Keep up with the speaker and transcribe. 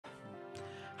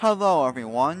Hello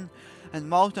everyone, and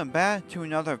welcome back to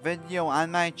another video on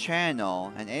my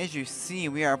channel. And as you see,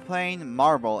 we are playing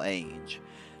Marble Age.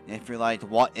 And if you're like,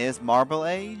 what is Marble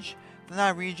Age? Then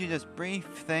I'll read you this brief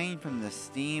thing from the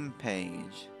Steam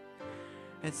page.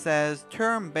 It says,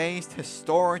 turn-based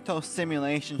historical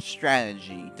simulation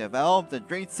strategy. Developed a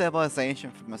great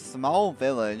civilization from a small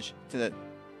village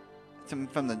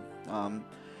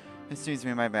excuse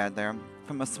me, my bad there.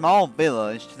 From a small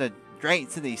village to the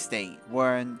great city-state,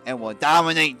 where it will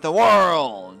dominate the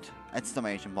world!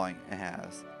 Exclamation point it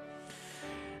has.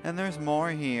 And there's more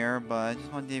here, but I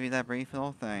just want to give you that brief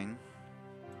little thing.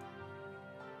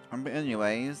 But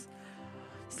anyways,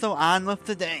 so on with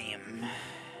the game.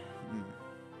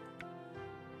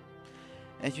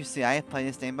 As you see, I have played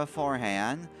this game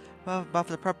beforehand, but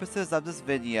for the purposes of this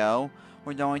video,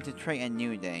 we're going to try a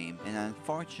new game, and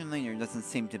unfortunately there doesn't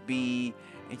seem to be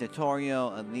a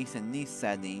tutorial, at least in these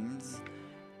settings.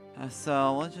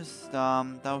 So let's just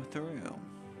go through.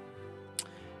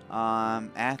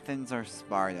 Athens or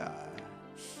Sparta?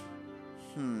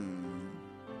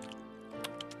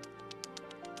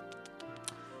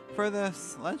 For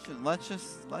this, let's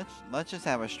just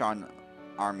have a strong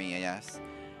army, I guess.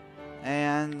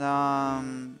 And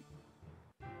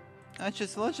let's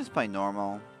just play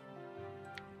normal.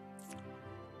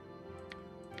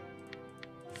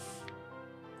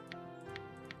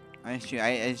 I should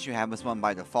have this one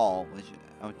by default, which,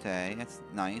 okay, that's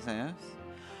nice, I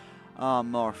guess.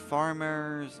 More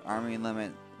farmers, army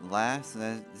limit less.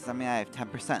 Does that mean I have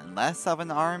 10% less of an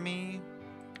army?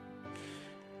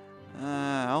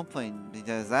 Hopefully,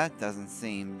 because that doesn't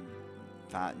seem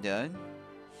that good.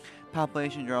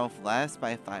 Population growth less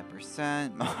by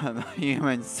 5%.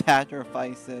 Human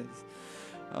sacrifices.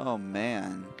 Oh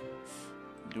man.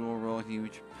 Dual rule,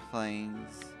 huge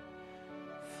plains.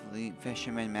 Fleet,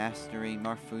 fisherman mastery,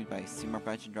 more food by sea, more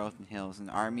budget growth in hills, and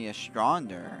army is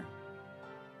stronger.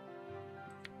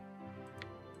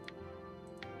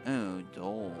 Oh,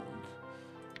 gold.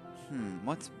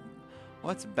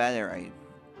 What's better, a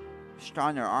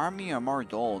stronger army or more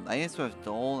gold? I guess with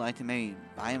gold I can maybe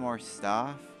buy more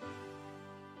stuff.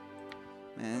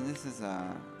 Man, this is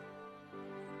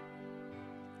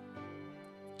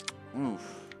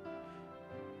oof.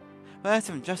 Well,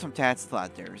 that's just some tax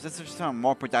collectors. This is some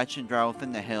more production growth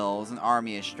in the hills, and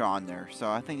army is stronger. So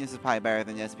I think this is probably better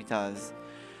than this because,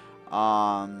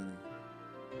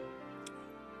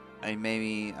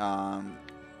 maybe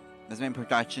this main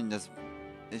production is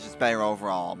just better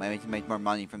overall. Maybe to make more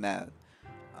money from that.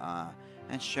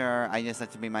 And sure, I just like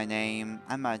to be my name.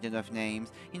 I'm not good with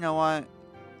names. You know what?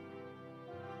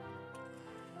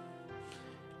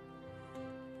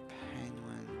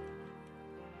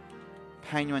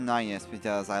 Penguinitis,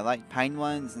 because I like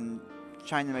penguins and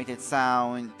trying to make it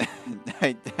sound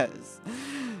like this.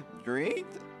 Great?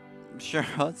 Sure,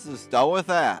 let's just go with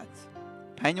that.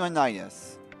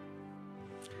 Penguinitis.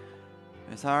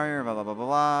 Sorry, blah blah blah blah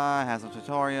blah. Has a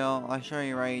tutorial. I'll show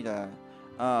you right.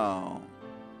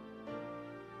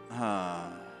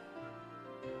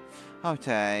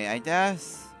 Okay, I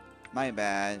guess. My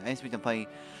bad. I guess we can play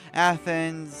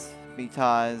Athens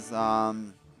because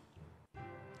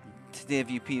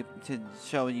to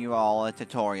show you all a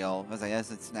tutorial, because I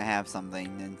guess it's gonna have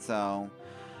something, and so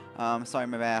sorry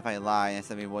my bad if I lied. I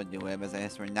said we would do it, but I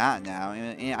guess we're not now.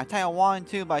 And I kinda want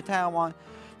to, but I kinda want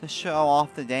to show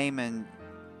off the game and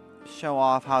show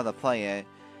off how to play it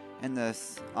in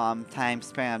this time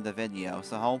span of the video.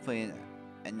 So hopefully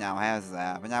it now has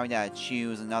that. But now we gotta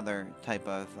choose another type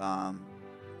of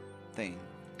thing.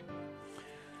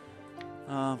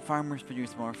 Farmers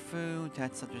produce more food,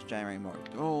 tech subjects generate more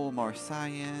gold, more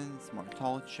science, more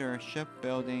culture,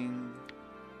 shipbuilding,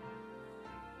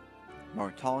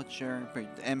 more culture,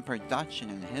 and production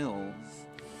in hills.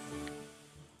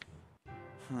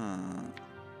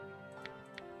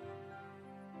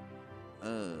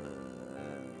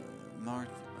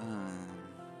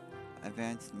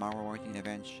 Advanced marble working,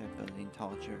 advanced shipbuilding,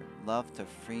 culture, love to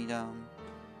freedom.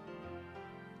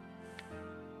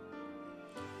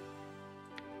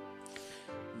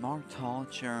 More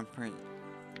culture and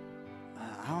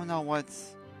I don't know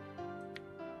what's.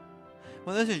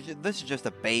 Well, this is just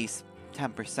a base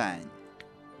 10%.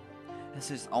 This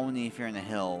is only if you're in the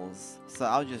hills, so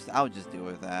I'll just do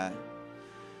with that.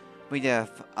 We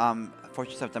have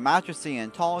fortress of democracy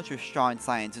and culture, strong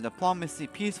science and diplomacy,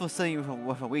 peaceful city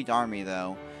with a weak army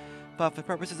though. But for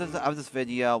purposes of this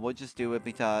video, we'll just do it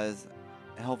because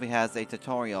it hopefully has a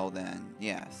tutorial. Then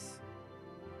yes.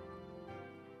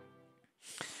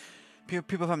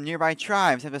 People from nearby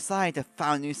tribes have decided to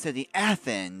found a new city,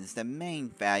 Athens. The main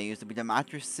values will be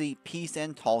democracy, peace,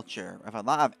 and culture. With a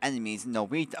lot of enemies in the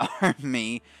elite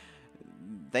army,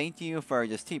 thank you for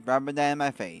just keep rubbing that in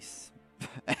my face.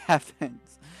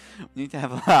 Athens. We need to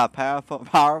have a lot of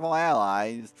powerful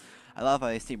allies. I love how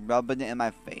they keep rubbing it in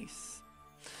my face.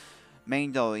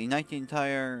 Main goal, unite the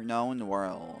entire known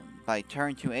world. By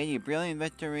turn 280, brilliant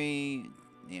victory.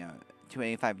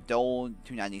 285 gold,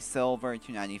 290 silver,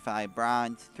 295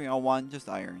 bronze, 301 just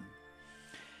iron.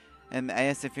 And I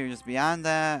guess if you're just beyond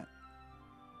that,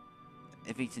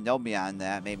 if you can go beyond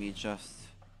that, maybe it's just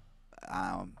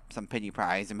some pity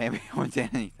prize, and maybe you won't do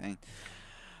anything.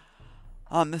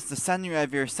 This is the center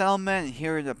of your settlement.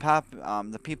 Here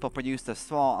the people produce a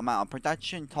small amount of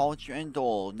production, culture, and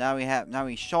gold. Now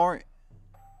we short.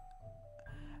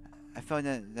 I feel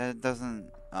like that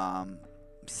doesn't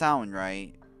sound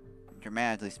right.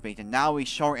 Dramatically speaking, now we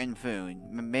shorten food.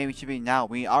 Maybe it should be now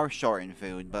we are short in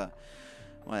food, but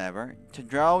whatever. To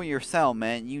grow your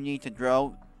settlement, you need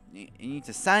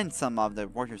to send some of the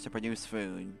workers to produce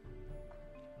food.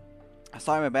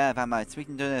 Sorry about if I'm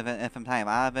speaking to it, if I'm time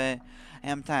out of it. I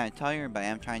am tired, but I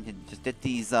am trying to just get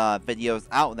these videos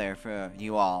out there for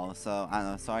you all. So I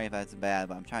don't know. Sorry if that's bad,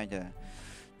 but I'm trying to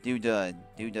do good.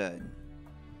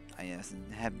 I guess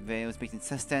and have videos be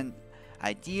consistent.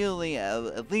 Ideally,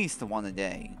 at least one a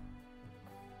day.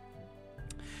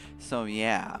 So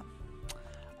yeah.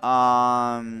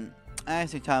 I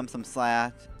actually tell them some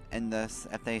slack in this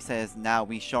if they says now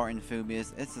we shorten food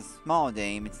because it's a small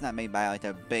game. It's not made by like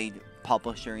a big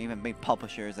publisher, even big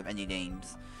publishers of indie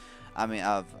games. I mean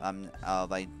of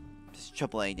like just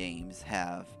AAA games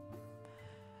have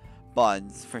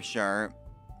bugs for sure.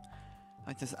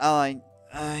 Like this, I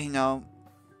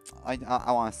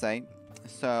want to say.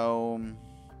 So,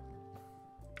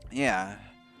 yeah.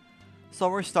 So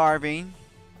we're starving.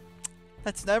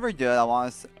 That's never good. I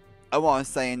want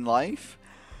to say in life.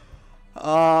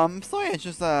 So yeah, it's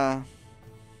just kind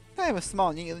of a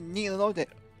small, neat little day.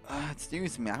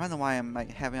 Excuse me. I don't know why I'm like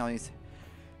having all these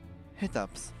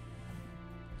hiccups.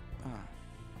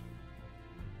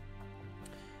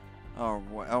 Or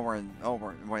whatever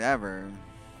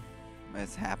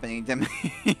is happening to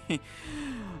me.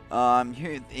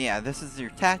 This is your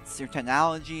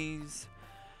technologies.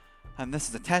 This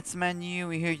is the TETS menu.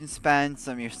 Here you can spend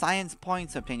some of your science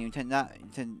points to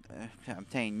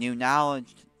obtain new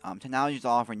knowledge. Technologies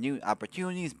offer new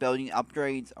opportunities, building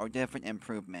upgrades, or different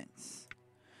improvements.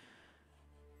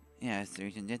 Yeah, so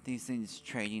you can get these things: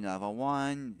 trading level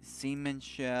 1,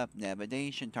 seamanship,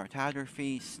 navigation,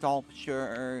 cartography,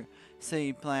 sculpture,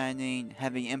 city planning,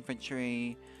 heavy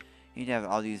infantry. You have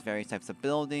all these various types of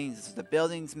buildings. This is the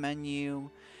buildings menu.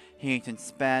 Here you can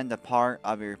spend a part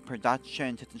of your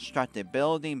production to construct a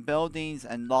building. Buildings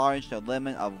enlarge the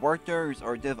limit of workers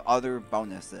or give other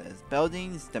bonuses.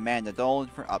 Buildings demand the gold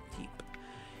for upkeep.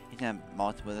 You can have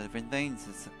multiple different things.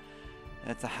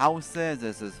 It's the houses.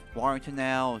 This is Warrington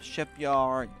L,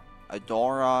 Shipyard,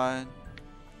 Adora,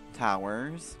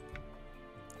 Towers.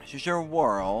 This is your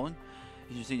world.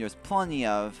 As you see, there's plenty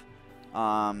of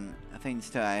things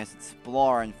to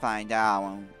explore and find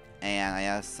out, and I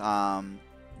guess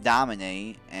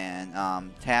dominate and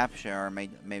capture, or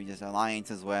maybe just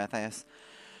alliances with. I guess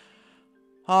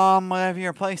whatever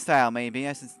your playstyle may be. I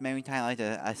guess it's maybe kind of like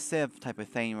a Civ type of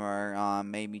thing, or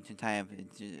maybe to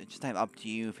it's just kind of up to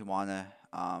you if you want to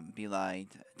be like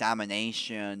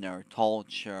domination or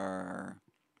culture,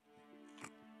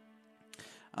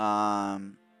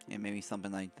 maybe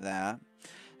something like that.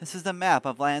 This is the map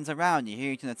of lands around you. Here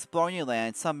you can explore your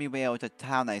land. Some you'll be able to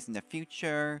colonize in the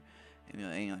future.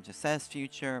 It just says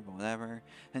future, but whatever.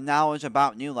 The knowledge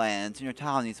about new lands and your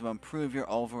colonies will improve your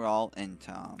overall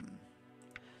income.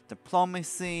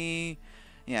 Diplomacy.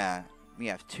 Yeah, we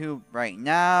have 2 right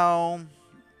now.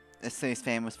 This city is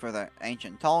famous for their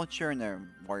ancient culture and their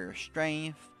warrior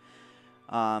strength.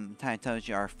 Kind of tells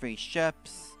you our free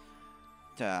ships.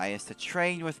 To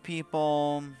trade with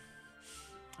people.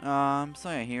 So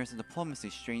yeah, here's the diplomacy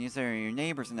screen. These are your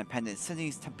neighbors, independent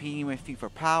cities competing with you for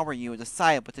power. You will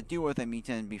decide what to do with them. You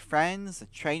can be friends,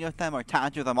 trade with them, or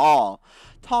counter them all.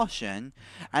 Caution,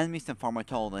 enemies can form a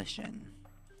coalition.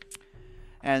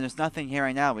 And there's nothing here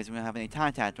right now because we don't have any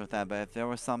contact with them. But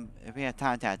if we had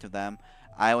contact with them,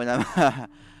 I would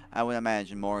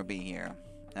imagine more would be here.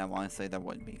 And I want to say there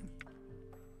would be.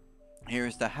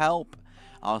 Here's the help,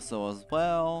 also as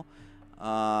well.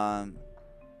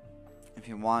 If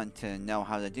you want to know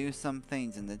how to do some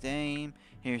things in the game,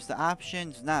 here's the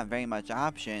options. Not very much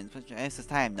options, but it's just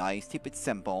kind of nice. Keep it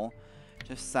simple.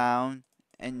 Just sound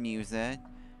and music.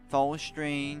 Full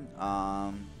screen.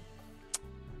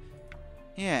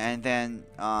 Yeah, and then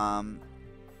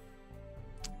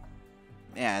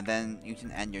yeah, then you can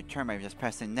end your turn by just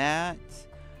pressing that.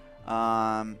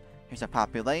 Here's our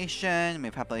population. We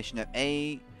have a population of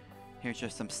 8. Here's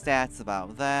just some stats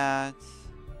about that.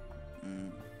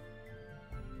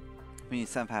 We need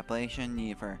 7 population.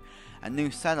 Need for a new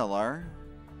settler.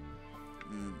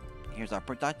 Here's our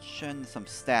production. Some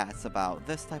stats about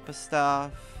this type of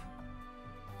stuff.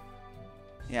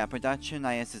 Yeah, production,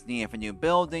 I guess, is needed for new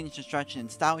buildings, construction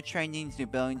and style trainings, new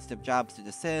buildings, new jobs to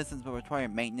the citizens, but require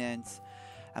maintenance.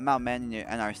 Amount of men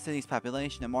in our city's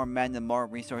population, and more men, the more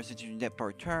resources you can get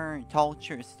per turn.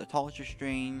 Culture, it's the culture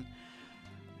stream.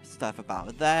 Stuff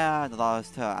about that allows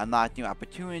us to unlock new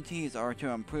opportunities or to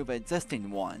improve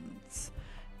existing ones.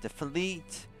 The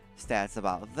fleet, stats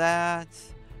about that.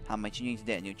 How much you need to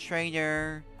get a new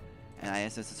trader. And I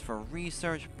guess this is for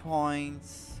research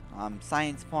points,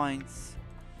 science points.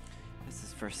 This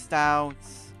is for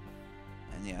stouts,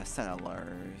 and yeah,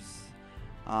 settlers.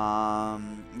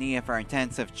 Needed for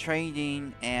intensive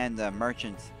trading and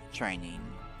merchant training.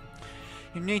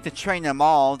 You need to train them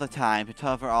all the time to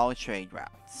cover all trade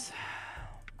routes.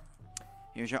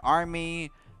 Here's your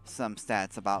army. Some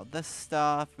stats about this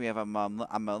stuff. We have a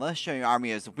militia. Your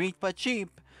army is weak but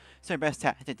cheap, so your best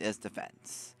tactic is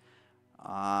defense.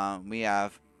 We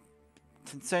have,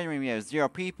 considering we have 0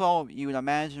 people, you would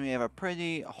imagine we have a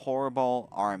pretty horrible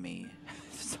army.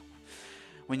 So,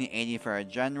 we need 80 for a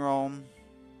general.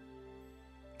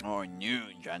 Or new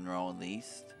general, at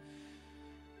least.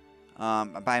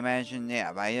 But I imagine,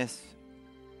 yeah, but I guess...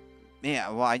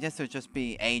 Yeah, well, I guess it would just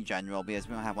be a general, because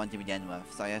we don't have one to begin with.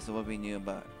 So I guess it will be new,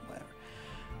 but whatever.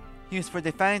 Used for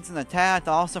defense and attack,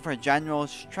 also for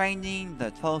generals training. The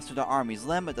closer the army's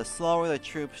limit, the slower the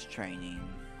troops training.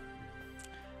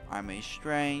 Army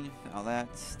strength, all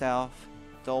that stuff.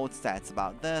 Gold stats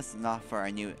about this, enough for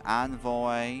a new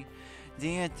envoy.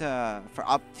 Needed for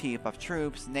upkeep of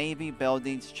troops, navy,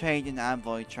 buildings, trade, and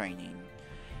envoy training.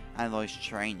 Envoys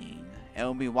training. It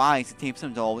will be wise to keep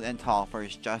some gold and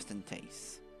coffers just in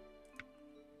case.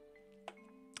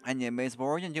 And the invisible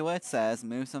we're gonna do what it says,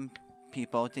 move some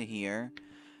people to here.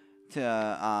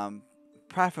 To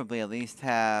preferably at least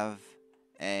have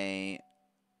a...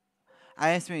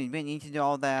 I guess we need to do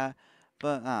all that,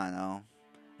 but I don't know.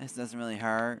 This doesn't really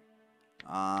hurt.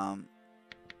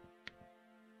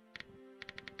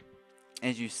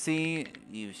 As you see,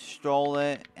 you stroll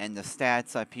it, and the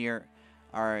stats up here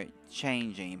are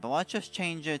changing. But let's just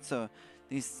change it so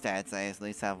these stats I at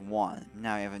least have 1.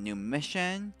 Now we have a new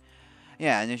mission.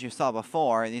 Yeah, and as you saw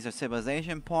before, these are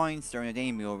civilization points. During the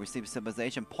game, you will receive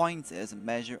civilization points as a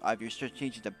measure of your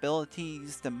strategic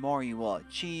abilities. The more you will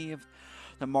achieve,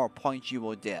 the more points you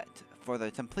will get. For the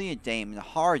completed game in the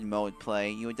hard mode play,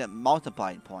 you will get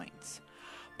multiplied points.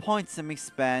 Points to be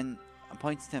spent.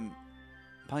 Points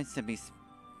to be,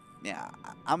 yeah,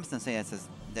 I'm just gonna say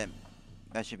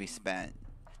that should be spent.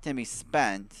 To be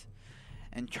spent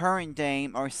in current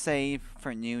game or save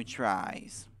for new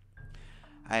tries.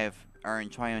 I have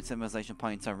earned 21 civilization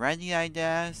points already, I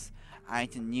guess. I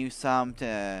can use some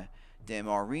to get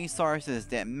more resources,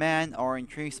 get men, or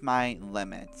increase my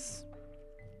limits.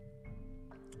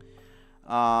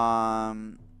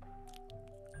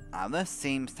 This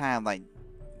seems kind of like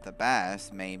the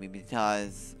best, maybe,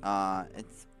 because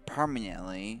it's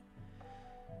permanently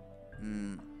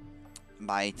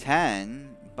by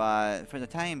 10, but for the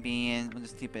time being, we'll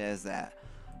just keep it as that.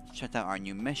 Check out our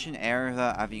new mission area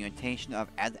of the invitation of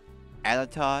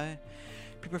Adatai.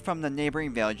 People from the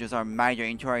neighboring villages are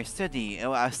migrating to our city. It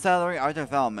will accelerate our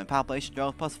development. Population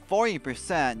growth plus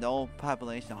 40%. The old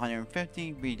population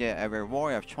 150. We get a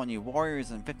reward of 20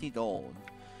 warriors and 50 gold.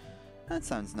 That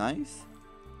sounds nice.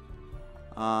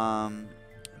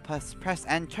 Press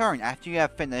and turn after you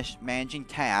have finished managing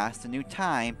tasks. The new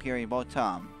time period will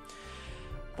come.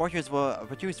 Fortress will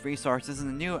produce resources and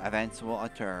the new events will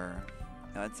occur.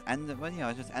 Let's end the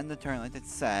video. Just end the turn like it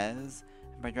says.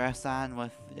 And progress on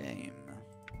with the game.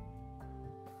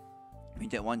 We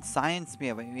did 1 science.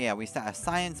 We set a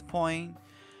science point.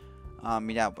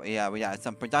 We got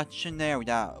some production there. We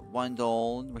got 1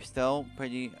 gold. We're still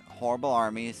pretty horrible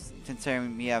armies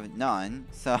considering we have none.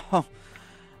 So,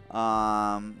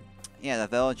 yeah, the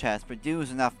village has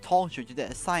produced enough culture to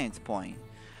get a science point.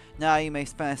 Now you may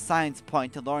spend a science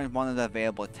point to learn one of the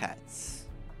available tests.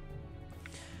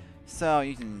 So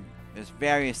you can, there's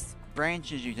various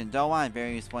branches you can go on,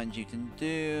 various ones you can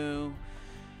do.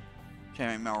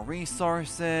 Generate more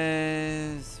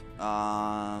resources.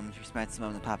 Spend some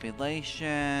of the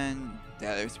population. The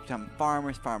others become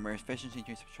farmers. Farmer efficiency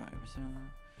increase for tribes.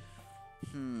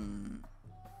 And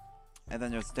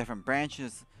then there's different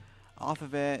branches off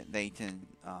of it. They can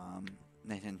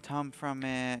They can come from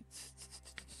it.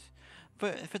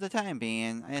 For the time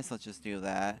being, I guess let's just do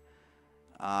that.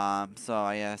 So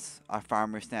I guess our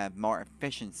farmers can have more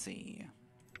efficiency.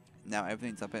 Now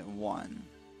everything's up at 1.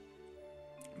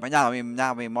 But now we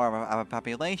more of a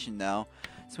population though,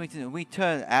 so we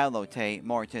could allocate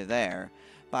more to there.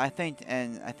 But I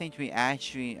think we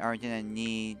actually are gonna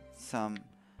need some.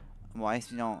 Well, I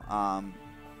guess we don't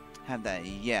have that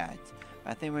yet.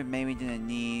 But I think we're maybe gonna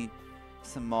need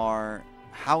some more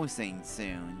housing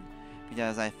soon,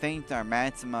 because I think our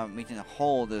maximum we can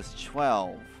hold is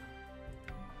 12.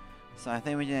 So I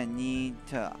think we're gonna need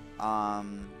to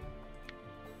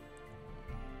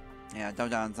yeah, go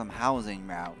down some housing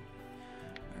route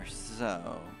or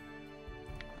so.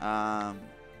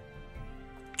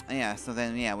 Yeah, so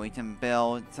then yeah, we can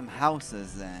build some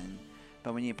houses then.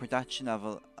 But we need production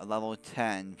of a level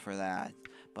 10 for that.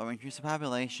 But we increase the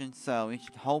population, so we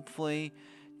should hopefully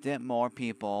get more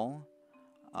people.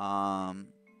 Yeah,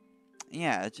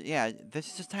 this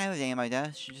is just kind of the game, I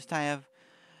guess. You just kind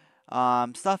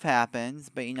of, stuff happens,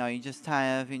 but you know, you just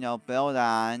kind of, you know, build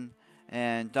on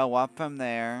and go up from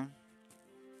there.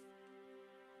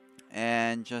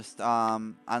 And just,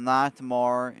 unlock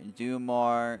more, do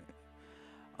more,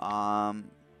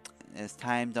 as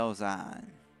time goes on.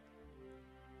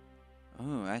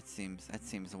 Ooh, that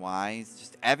seems wise.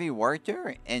 Just every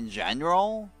worker in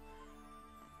general?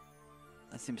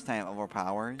 That seems kind of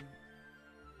overpowered.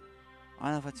 I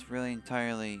don't know if it's really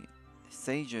entirely...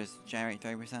 Sages generate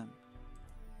 30%.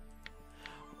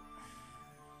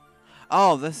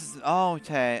 Oh, this is... Oh,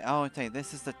 okay,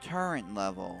 this is the current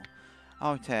level.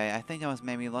 Okay, I think I was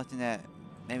maybe looking at...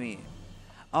 Maybe...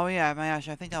 Oh yeah, my gosh,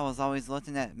 I think I was always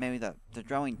looking at maybe the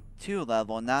growing 2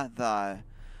 level, not the...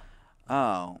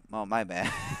 Oh, my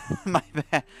bad. My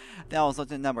bad. That was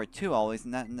looking at number 2 always,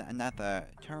 not the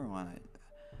turn one,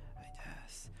 I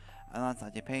guess. Unless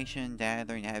occupation,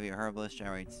 gathering heavy herbalist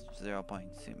generates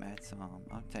 0.2 maximum.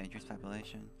 Okay, increased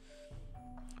population.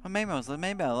 Well, maybe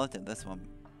I looked at this one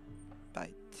by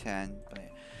 10,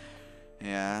 but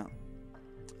yeah.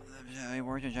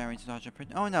 Word generates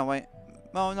oh no, wait.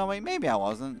 Oh no, wait, maybe I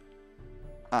wasn't.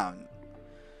 But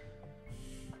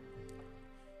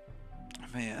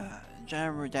yeah.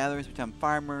 General gatherers become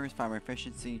farmers. Farmer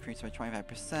efficiency increased by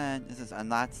 25%. This is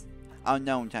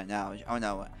unknown technology. Oh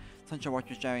no. Central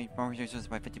workers generate farm resources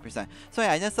by 50%. So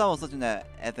yeah, I guess I was looking at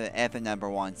the number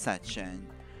 1 section.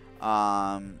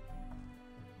 At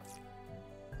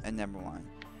number 1.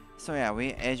 So yeah,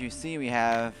 as you see, we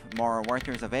have more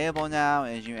workers available now.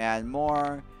 As you add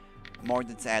more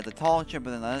that's added to culture,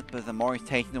 but the more is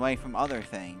taken away from other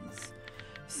things.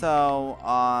 So,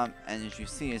 and as you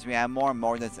see, as we add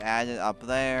more that's added up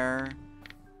there.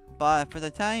 But for the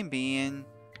time being,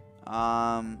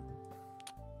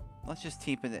 let's just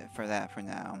keep it for that for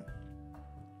now.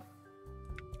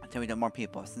 Until we get more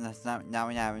people. So that's now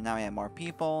we have more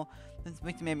people.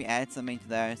 We can maybe add something to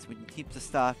that, so we can keep the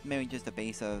stuff, maybe just a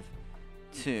base of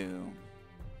 2.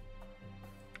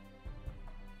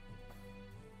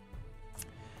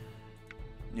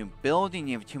 New building,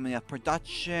 you have 2 million of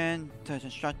production to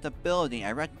construct the building.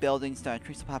 I read buildings to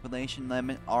increase the population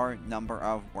limit or number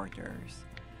of workers.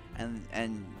 And it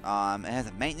has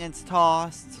a maintenance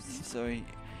cost, so you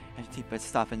have to keep that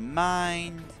stuff in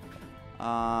mind.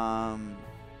 But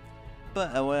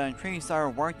it will increase our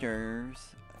workers,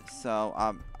 so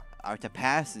our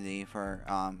capacity for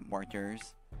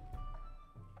workers.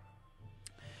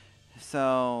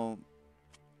 So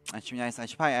that should be nice. I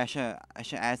should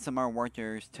add some more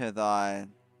workers to the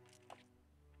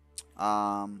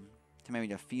to maybe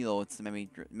the fields to maybe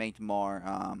make more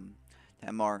to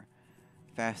have more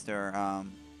faster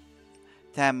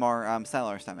to have more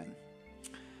settlers coming.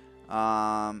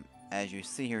 As you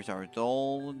see, here's our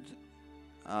gold.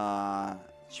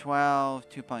 12,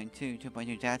 2.2,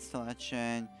 2.2 tax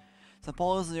collection.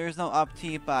 Supposedly there's no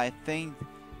upkeep, but I think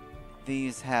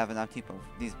these have an upkeep of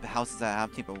these houses that have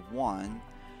upkeep of 1.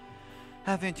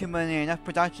 Having 2 million enough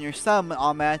production, your settlement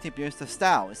automatically produces the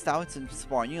stouts. Stouts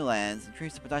explore new lands,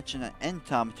 increase the production and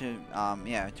income to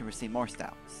to receive more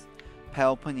stouts.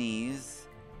 Peloponnese,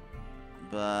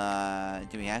 but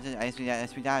do we have to? I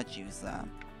guess we gotta choose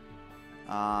them.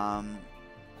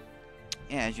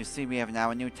 Yeah, as you see, we have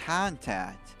now a new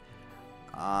contact.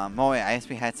 Oh wait, I guess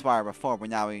we had Sparta before, but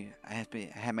now we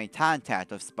have made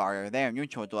contact with Sparta. They're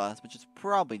neutral to us, which is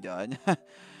probably good.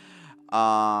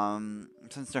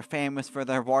 Since they're famous for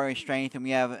their warrior strength, and we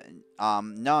have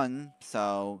none,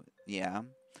 so yeah.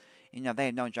 You know, they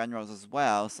have no generals as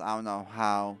well, so I don't know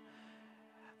how.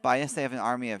 But I guess they have an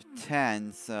army of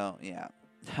 10, so yeah.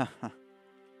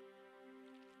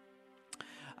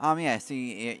 Yeah,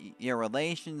 see, your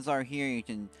relations are here. You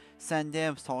can send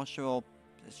them social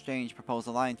exchange, propose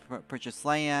alliance, purchase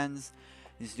lands.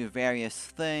 You can do various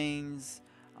things.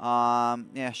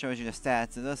 Yeah, shows you the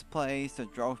stats of this place, the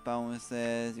growth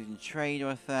bonuses. You can trade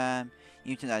with them.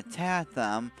 You can attack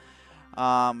them,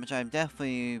 which I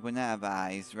definitely would not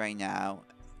advise right now,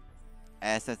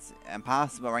 as that's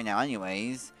impossible right now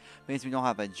anyways, because we don't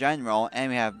have a general and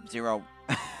we have 0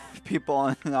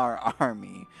 people in our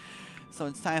army. So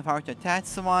it's time for us to attack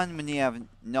someone when you have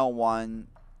no one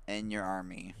in your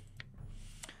army.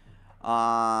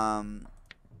 I'll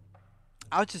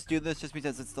just do this just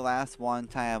because it's the last one,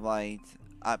 kind of like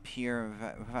up here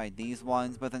with like these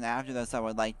ones. But then after this, I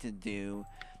would like to do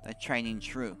the training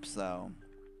troops, though.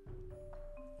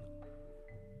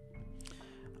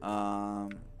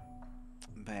 But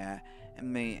yeah,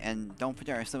 and don't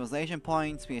forget our civilization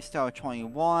points. We are still at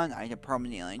 21. I could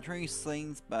permanently increase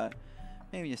things, but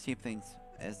maybe just keep things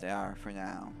as they are for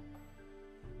now.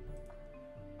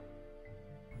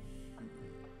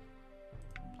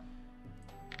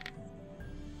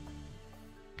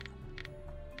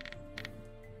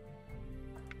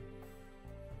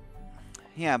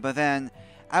 Yeah, but then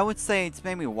I would say it's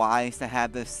maybe wise to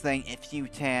have this thing if you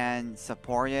can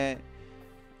support it.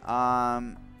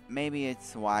 Maybe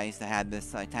it's wise to have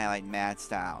this like kind of like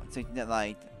maxed out, so you can get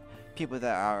like people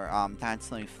that are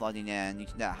constantly flooding in. You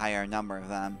can get a higher number of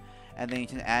them, and then you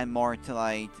can add more to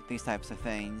like these types of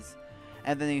things.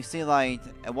 And then you see like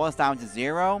it was down to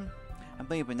 0, I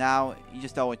believe, but now you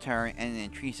just double turn and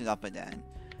increase it up again.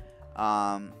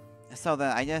 So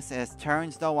then I guess as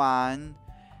turns go on,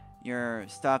 your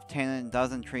stuff talent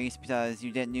does increase because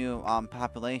you get new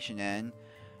population in,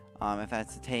 if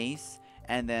that's the case,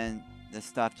 and then the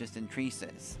stuff just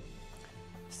increases.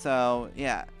 So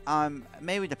yeah,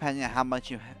 maybe depending on how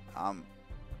much you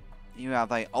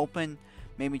have like open,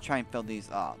 maybe try and fill these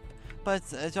up. But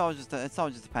it's all just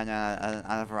dependent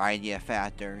on a variety of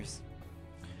factors.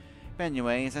 But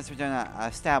anyways, since we're gonna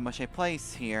establish a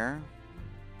place here.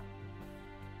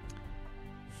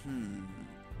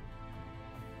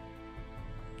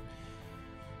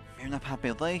 You're in a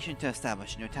population to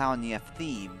establish a new colony of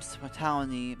Thebes. What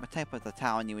type of the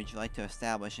colony would you like to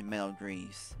establish in Middle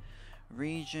Greece?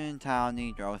 Region,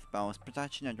 colony, growth bonus,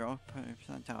 production, and growth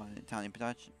colony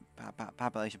production,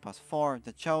 population plus 4.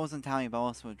 The chosen colony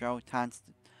bonus will grow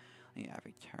constantly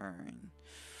every turn.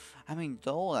 I mean,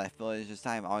 gold, I feel, is just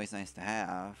always nice to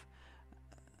have.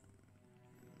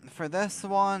 For this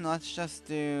one, let's just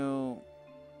do.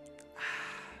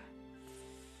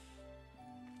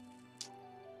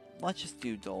 Let's just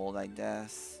do gold, I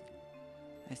guess.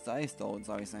 Ice gold is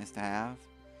always nice to have.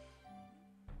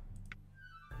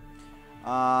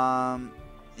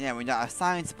 Yeah, we got a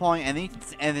science point, and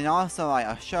then also like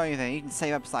I'll show you that you can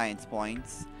save up science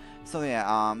points. So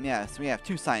yeah, so we have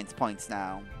 2 science points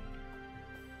now.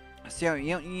 So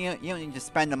you don't need to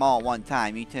spend them all at one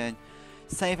time. You can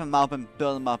save them up and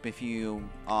build them up if you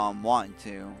want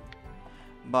to.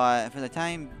 But for the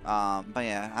time, but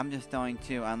yeah, I'm just going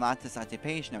to unlock this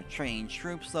occupation of training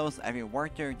troops. Those every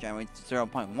worker generates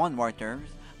 0.1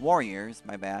 warriors.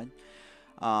 My bad.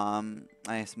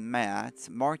 Nice maths.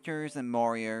 Mortars and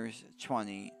warriors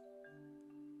 20.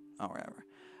 Oh, whatever.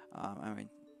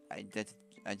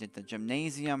 I did the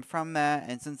gymnasium from that,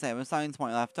 and since I have a science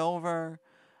point left over,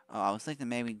 I was thinking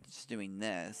maybe just doing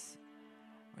this,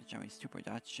 which generates 2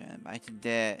 production. But I could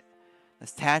get the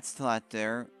stats still out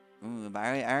there. Ooh, but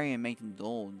I already am making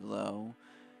gold though,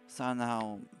 so I don't know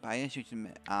how. But I guess you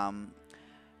can.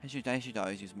 I should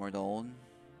always use more gold.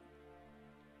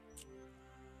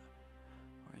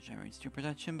 Or generates 2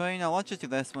 production, but you know, let's just do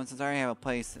this one since I already have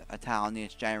a town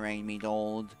that's generating me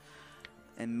gold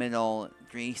in Middle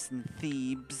Greece and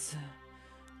Thebes.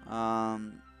 Yeah,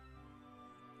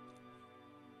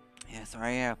 so I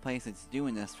already have a place that's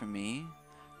doing this for me.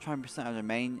 20% of the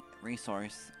main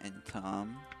resource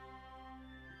income.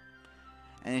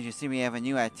 And as you see, we have a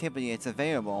new activity that's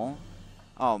available.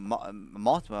 Oh,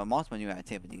 multiple new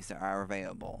activities that are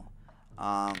available.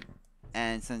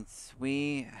 And since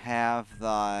we have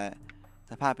the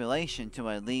population to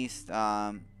at least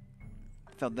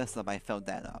fill this up, I filled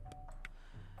that up.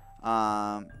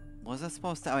 Was it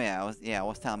supposed to? Oh yeah, it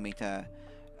was telling me to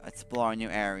explore a new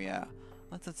area.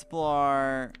 Let's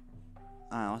explore.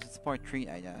 Let's explore Crete,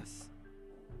 I guess.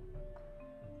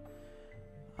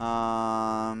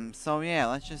 So yeah,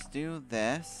 let's just do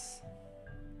this.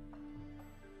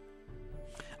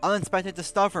 Unexpected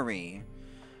discovery.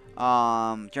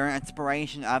 During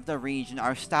exploration of the region,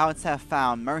 our scouts have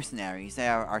found mercenaries. They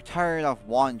are tired of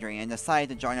wandering and decide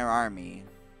to join our army.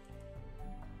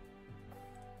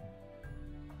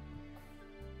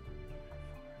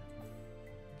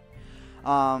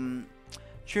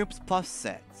 Troops plus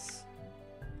 6.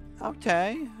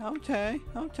 Okay.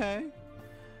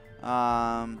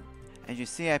 As you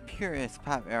see up here, it's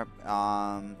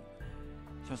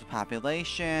shows the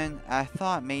population. I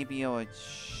thought maybe it would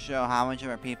show how much of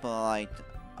our people like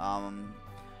are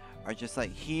just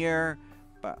like here,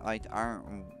 but like aren't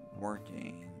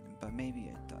working. But maybe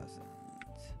it doesn't.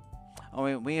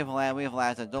 Oh, we have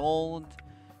lads adult.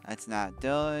 That's not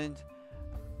good.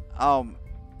 Oh,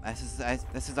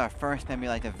 this is our first maybe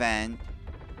like event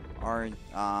or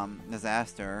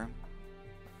disaster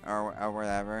or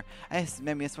whatever. I guess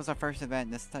maybe this was our first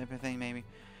event, this type of thing maybe.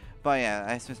 But yeah,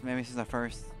 I suppose maybe this is the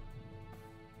first,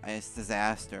 I guess,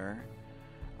 disaster,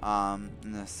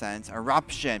 in a sense.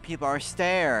 Eruption! People are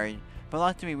scared! But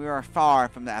luckily we were far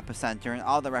from the epicenter and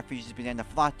all the refugees began to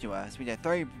flock to us. We did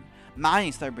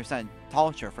minus 30%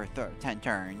 culture for 10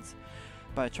 turns.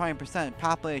 But 20%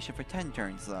 population for 10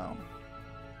 turns though.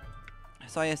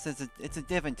 So I guess it's a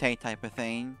give and take type of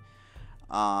thing.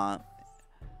 But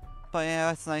yeah,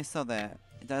 that's nice so that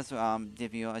it does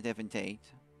give you a give and take.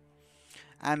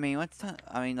 I mean,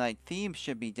 like Thebes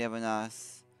should be giving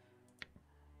us.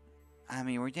 I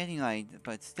mean, we're getting like,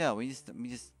 but still, we just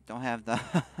don't have the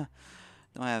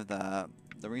don't have the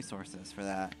resources for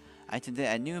that. I did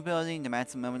a new building, the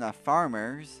maximum amount of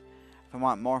farmers. If I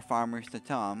want more farmers to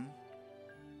come,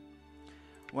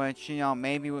 which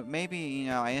maybe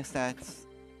I guess that's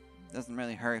doesn't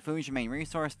really hurt. Food's your main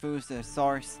resource. Food's the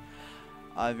source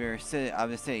of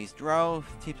the city's growth.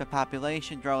 Keep the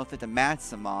population growth at the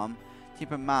maximum.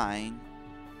 Keep in mind,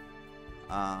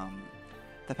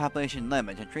 the population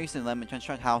limit. Increase the limit to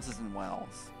construct houses and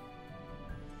wells.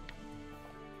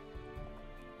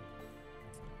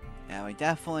 Yeah, we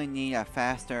definitely need a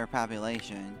faster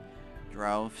population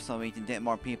growth so we can get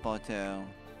more people to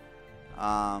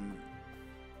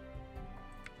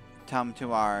come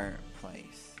to our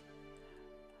place.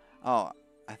 Oh,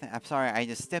 I'm sorry, I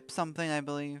just skipped something, I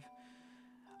believe.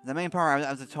 The main part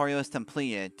of the tutorial is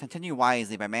completed. Continue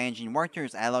wisely by managing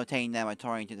workers, allocating them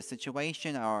according to the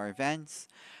situation or events.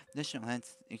 Additional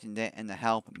hints you can get in the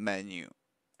help menu,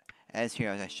 as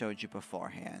here as I showed you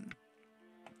beforehand.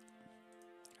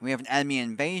 We have an enemy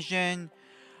invasion.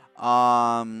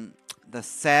 By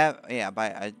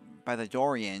the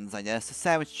Dorians, I guess. The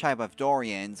savage tribe of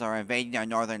Dorians are invading our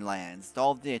northern lands. All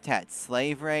of the attacks,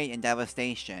 slave raid, and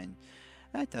devastation.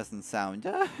 That doesn't sound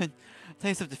good.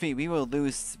 Taste of defeat. We will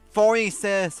lose 40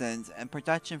 citizens and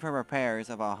production for repairs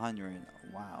of 100.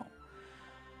 Wow.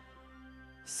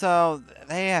 So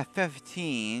they have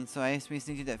 15. So I guess we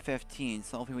need to get 15.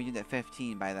 So hopefully we do that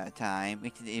 15 by that time.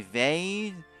 We can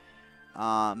evade.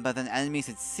 But then enemy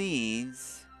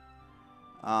succeeds.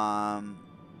 Or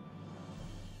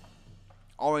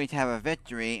we have a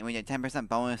victory and we get 10%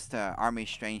 bonus to army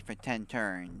strength for 10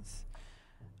 turns.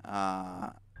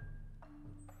 I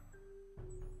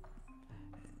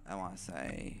want to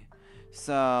say.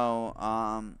 So,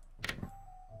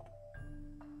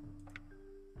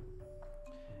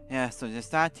 yeah, so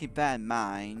just gotta keep that in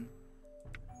mind.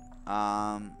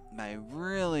 I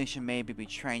really should maybe be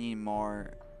training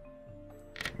more.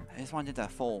 I just wanted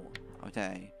that full.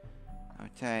 Okay,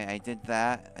 I did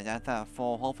that. I got that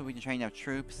full. Hopefully we can train enough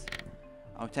troops.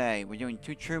 Okay, we're doing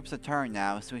 2 troops a turn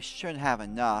now, so we should have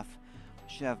enough. We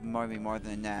should have more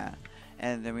than that.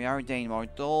 And then we are getting more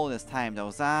gold as time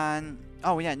goes on.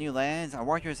 Oh, we got new lands. Our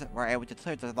workers were able to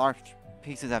clear the large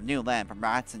pieces of new land from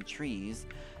rats and trees.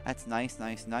 That's nice.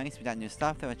 We got new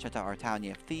stuff there. Let's check out our town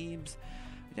of Thebes.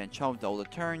 We got 12 gold a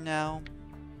turn now.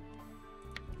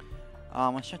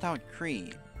 Let's check out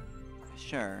Crete.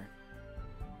 Sure.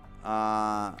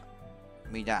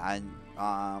 We got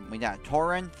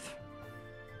Corinth.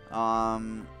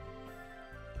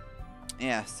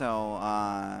 Yeah,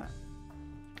 so,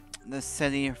 this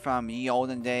city from ye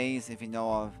olden days, if you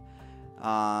know of,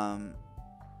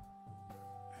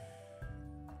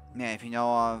 if you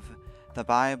know of the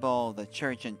Bible, the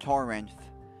church in Corinth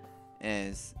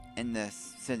is in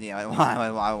this city. I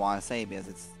want to say because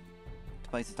the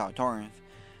place is called Corinth.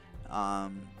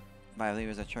 But I believe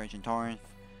there's a church in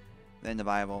Corinth in the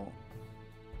Bible,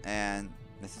 and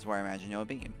this is where I imagine it would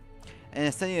be. And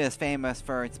the city is famous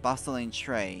for its bustling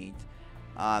trade.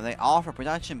 They offer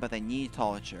production, but they need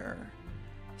culture.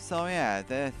 So yeah,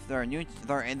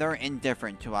 they're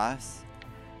indifferent to us.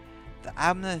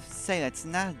 I'm gonna say that's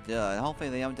not good.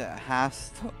 Hopefully they don't get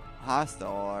hostile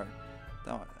or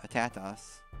don't attack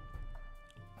us.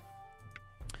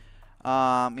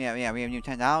 Yeah, we have new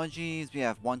technologies. We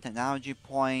have 1 technology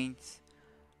point.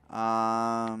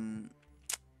 I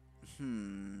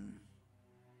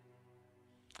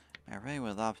really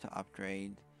would love to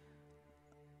upgrade.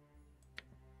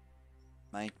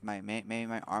 maybe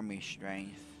my army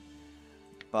strength.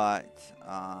 But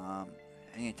I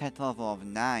need a 10th level of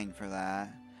 9 for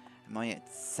that. I'm only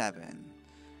at 7.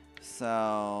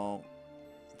 So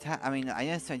I mean, I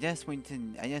guess we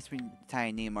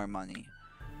need more money.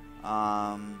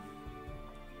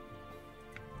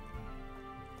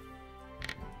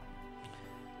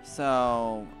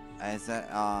 So as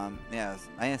yes,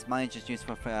 I guess money is just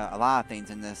useful for a lot of things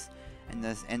in this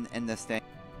thing.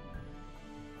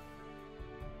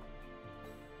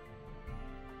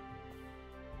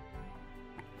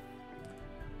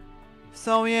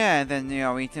 So yeah, then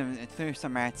we can clear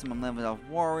some maximum limit of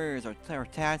warriors or clear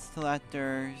tax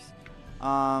collectors.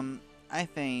 I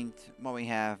think what we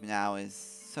have now is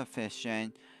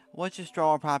sufficient. We'll just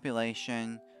draw a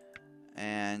population,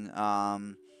 and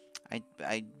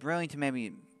I really need to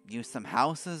maybe use some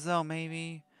houses though,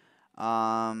 maybe,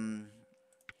 to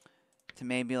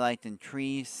maybe like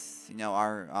increase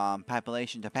our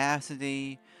population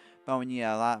capacity, but we need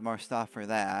a lot more stuff for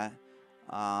that.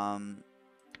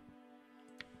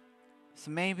 So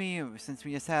maybe, since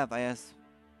we just have, I guess,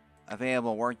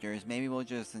 available workers, maybe we'll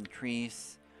just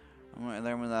increase a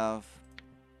limit of,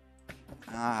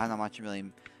 I don't know how much it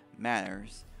really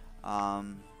matters.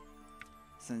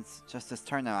 Since just this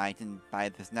turn now I can buy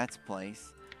this next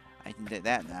place, I can get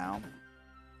that now.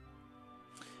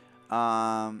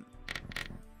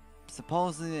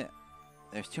 Supposedly,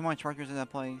 there's too much workers in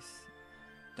that place.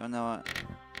 Don't know what.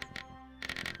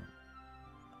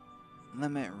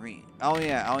 Limit reach. Oh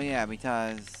yeah,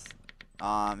 because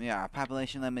yeah, our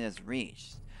population limit is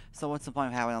reached. So what's the point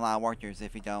of having a lot of workers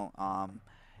if you don't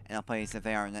in a place if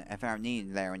they aren't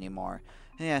needed there anymore?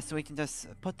 And yeah, so we can just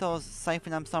put those,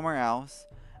 siphon them somewhere else,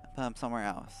 put them somewhere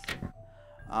else.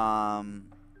 But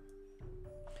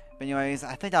anyways,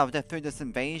 I think I'll get through this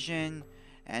invasion,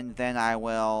 and then I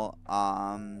will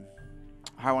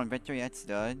hard-won victory. That's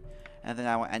good, and then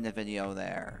I will end the video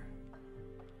there.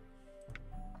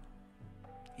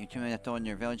 You tune in to in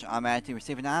your village, automatically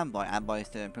receive an envoy. Envoys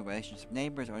to improve relationships with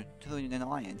neighbors or to lead an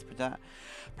alliance.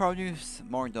 Produce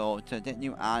more gold to get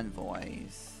new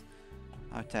envoys.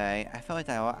 Okay, I feel like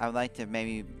I would like to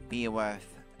maybe be with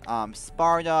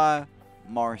Sparta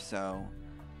more so.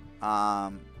 Do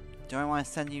I want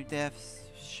to send you gifts?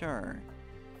 Sure.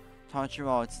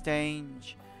 Cultural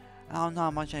exchange. I don't know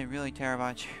how much I really care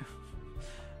about you.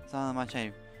 It's not how much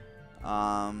I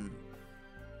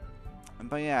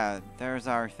but yeah, there's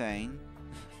our thing.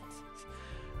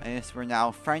 I guess we're now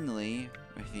friendly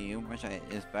with you, which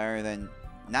is better than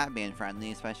not being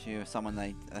friendly, especially with someone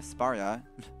like Sparta.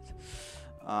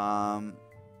 And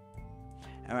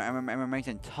we're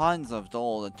making tons of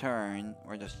gold a turn.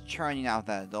 We're just churning out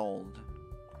that gold.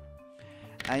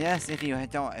 I guess if you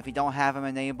don't have them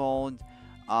enabled,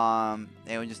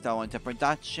 they would just go into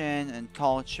production and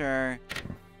culture.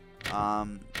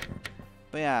 But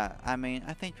yeah, I mean,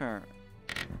 I think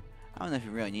I don't know if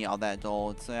you really need all that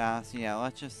gold, so yeah,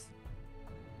 let's just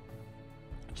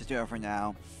do it for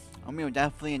now. We will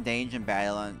definitely engage in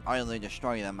battle and utterly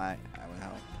destroy them, I would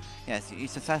hope. Yes, you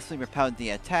successfully repelled the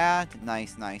attack.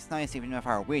 Nice, nice, nice. Even if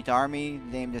our weak army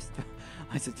name just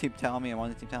likes to keep telling me, I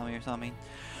want to keep telling me or something.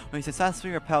 We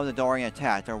successfully repelled the Dorian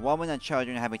attack. Our women and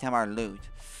children have become our loot.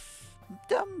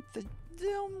 Don't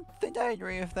think I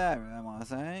agree with that, I want to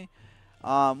say.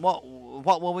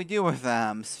 What will we do with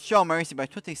them? Show mercy by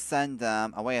quickly send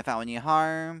them away without any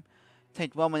harm.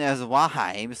 Take women as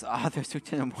wives, others who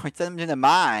send them to the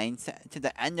mines to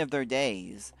the end of their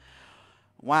days.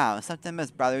 Wow, accept them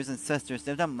as brothers and sisters,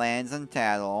 give them lands and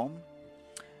cattle.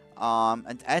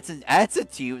 And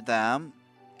execute them.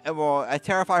 It will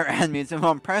terrify our enemies and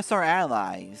will impress our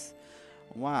allies.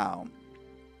 Wow.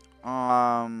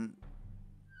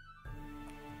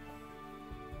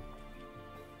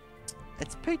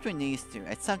 Its patron needs to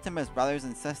accept them as brothers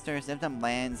and sisters, give them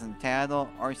lands and cattle,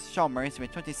 or show mercy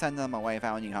but quickly send them away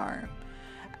without any harm.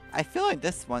 I feel like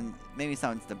this one maybe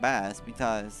sounds the best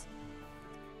because,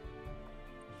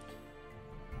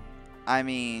 I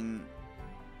mean,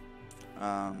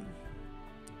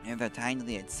 if they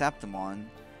kindly accept one,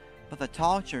 but the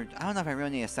culture, I don't know if I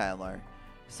really need a settler,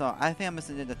 so I think I'm going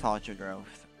to do the culture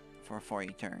growth for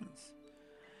 40 turns.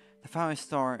 The final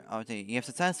store of the you have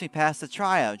successfully passed the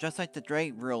trial, just like the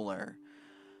great ruler.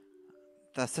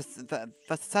 The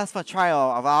successful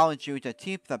trial allowed you to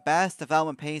keep the best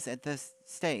development pace at this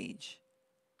stage.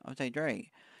 Okay, great.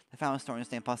 The final store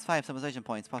is named +5, civilization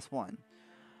points +1.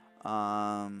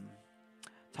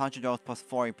 Culture growth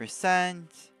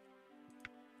 +40%.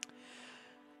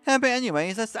 Yeah, but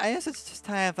anyways, I guess it's just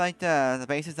kind of like the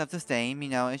basis of this game, you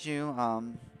know, as you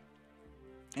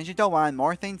go on,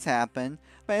 more things happen,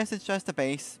 but I guess it's just the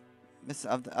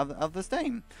of this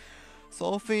game. So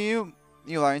hopefully you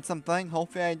learned something.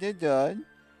 Hopefully I did good.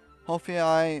 Hopefully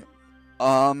I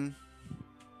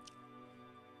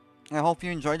hope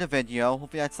you enjoyed the video.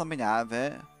 Hopefully you had something out of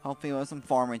it. Hopefully it was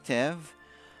informative.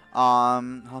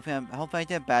 Hopefully I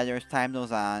did better as time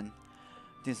goes on.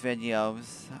 These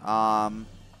videos.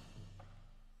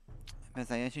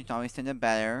 Because I actually always did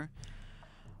better.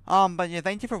 But yeah,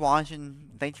 thank you for watching.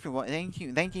 Thank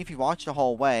you if you watched the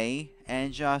whole way.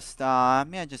 And just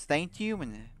yeah, just thank you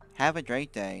and have a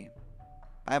great day.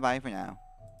 Bye bye for now.